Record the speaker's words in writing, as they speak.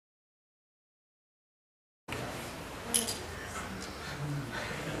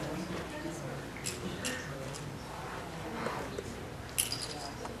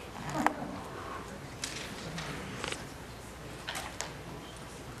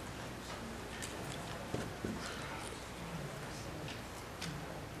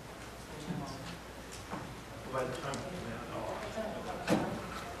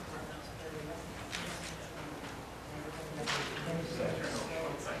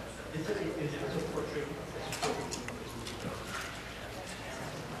It's a portrait.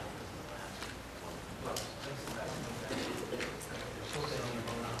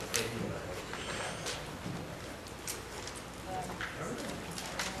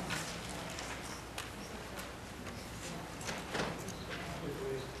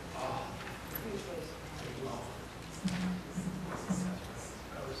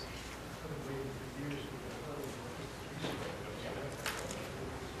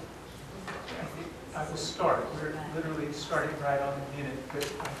 I will start. We're literally starting right on the minute, but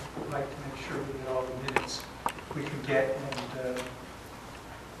I would like to make sure we get all the minutes we can get. And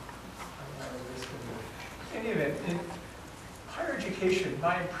in any event, in higher education,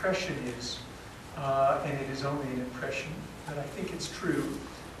 my impression is, and it is only an impression, but I think it's true,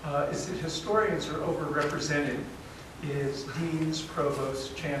 is that historians are overrepresented as deans,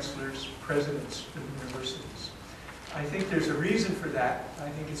 provosts, chancellors, presidents of universities. I think there's a reason for that. I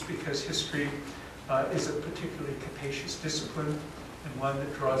think it's because history is a particularly capacious discipline and one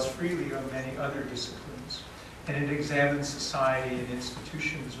that draws freely on many other disciplines. And it examines society and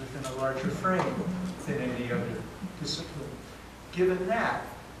institutions within a larger frame than any other discipline. Given that,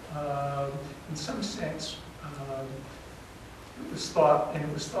 in some sense, it was thought, and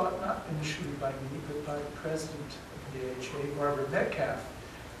it was thought not initially by me, but by the president of the AHA, Robert Berdahl,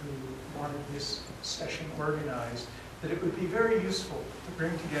 who wanted this session organized, that it would be very useful to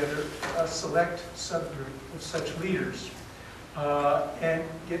bring together a select subgroup of such leaders and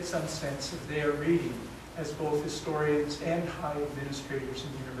get some sense of their reading as both historians and high administrators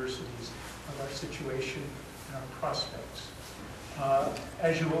in universities of our situation and our prospects.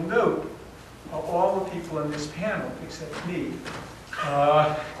 As you will note, all the people on this panel, except me,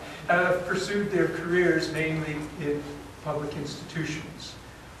 have pursued their careers mainly in public institutions.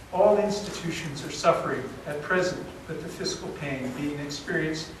 All institutions are suffering at present, but the fiscal pain being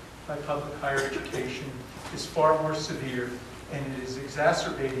experienced by public higher education is far more severe, and it is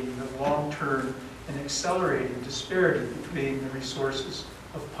exacerbating the long-term and accelerating disparity between the resources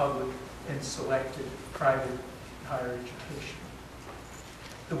of public and selected private higher education.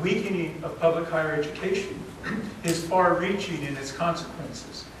 The weakening of public higher education is far-reaching in its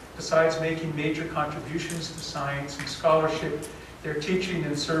consequences. Besides making major contributions to science and scholarship, their teaching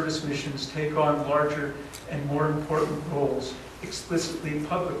and service missions take on larger and more important roles, explicitly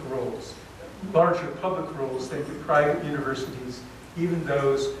public roles, larger public roles than do private universities, even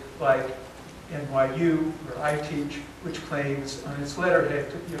those like NYU, where I teach, which claims on its letterhead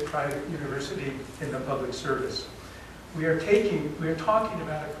to be a private university in the public service. We are talking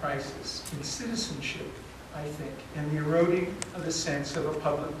about a crisis in citizenship, I think, and the eroding of the sense of a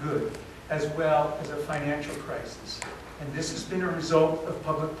public good, as well as a financial crisis. And this has been a result of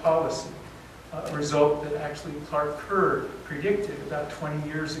public policy, a result that actually Clark Kerr predicted about 20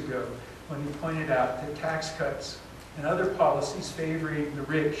 years ago when he pointed out that tax cuts and other policies favoring the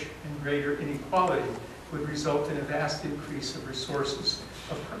rich and greater inequality would result in a vast increase of resources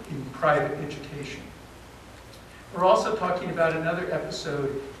in private education. We're also talking about another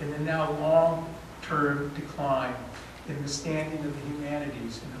episode in the now long-term decline in the standing of the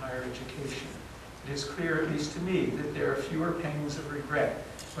humanities in higher education. It is clear, at least to me, that there are fewer pangs of regret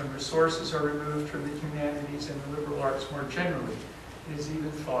when resources are removed from the humanities and the liberal arts more generally. It is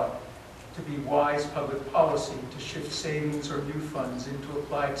even thought to be wise public policy to shift savings or new funds into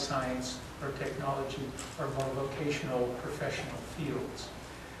applied science or technology or more vocational professional fields.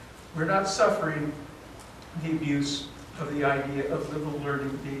 We're not suffering the abuse of the idea of liberal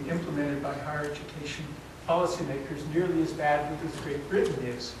learning being implemented by higher education policymakers nearly as badly as Great Britain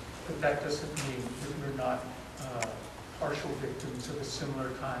is, but that doesn't mean that we're not partial victims of a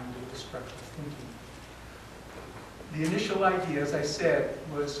similar kind of destructive thinking. The initial idea, as I said,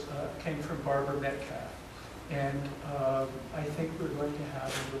 came from Barbara Metcalf, and I think we're going to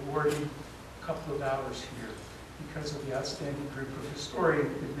have a rewarding couple of hours here because of the outstanding group of historian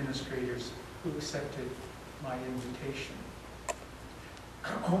administrators who accepted my invitation.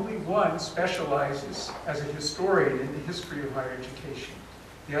 Only one specializes as a historian in the history of higher education.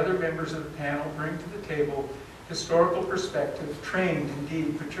 The other members of the panel bring to the table historical perspective, trained,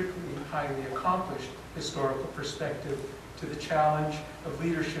 indeed, particularly highly accomplished historical perspective to the challenge of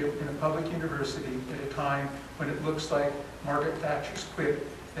leadership in a public university at a time when it looks like Margaret Thatcher's quip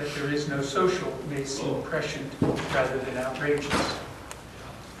that there is no social may seem prescient rather than outrageous.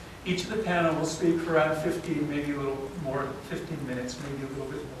 Each of the panel will speak for around 15, maybe a little more, 15 minutes, maybe a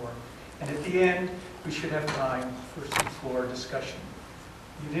little bit more. And at the end, we should have time for some floor discussion.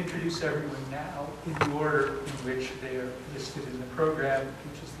 You'd introduce everyone now in the order in which they are listed in the program,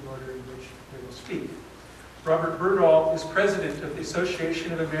 which is the order in which they will speak. Robert Berdahl is president of the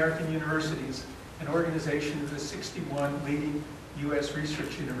Association of American Universities, an organization of the 61 leading U.S.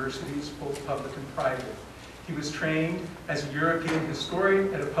 research universities, both public and private. He was trained as a European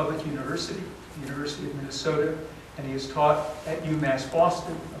historian at a public university, the University of Minnesota, and he has taught at UMass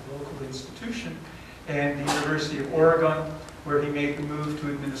Boston, a local institution, and the University of Oregon, where he made the move to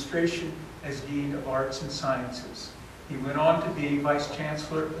administration as Dean of Arts and Sciences. He went on to be Vice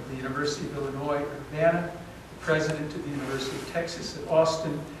Chancellor of the University of Illinois, Urbana, President of the University of Texas at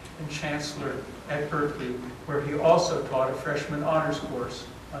Austin, and Chancellor at Berkeley, where he also taught a freshman honors course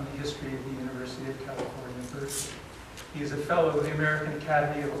on the history of the University of California, Berkeley. He is a fellow of the American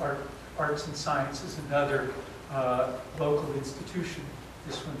Academy of Arts and Sciences, another local institution,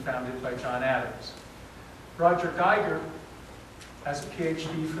 this one founded by John Adams. Roger Geiger has a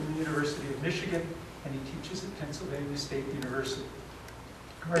PhD from the University of Michigan, and he teaches at Pennsylvania State University,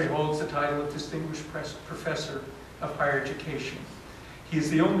 where he holds the title of Distinguished Professor of Higher Education. He is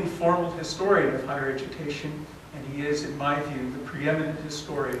the only formal historian of higher education, and he is, in my view, the preeminent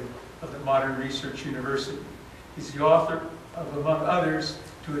historian of the modern research university. He's the author of, among others,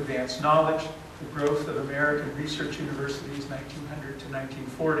 To Advance Knowledge, The Growth of American Research Universities 1900 to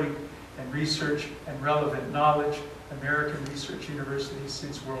 1940, and Research and Relevant Knowledge, American Research Universities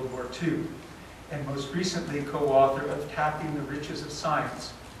since World War II, and most recently co-author of Tapping the Riches of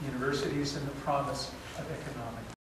Science, Universities and the Promise of Economic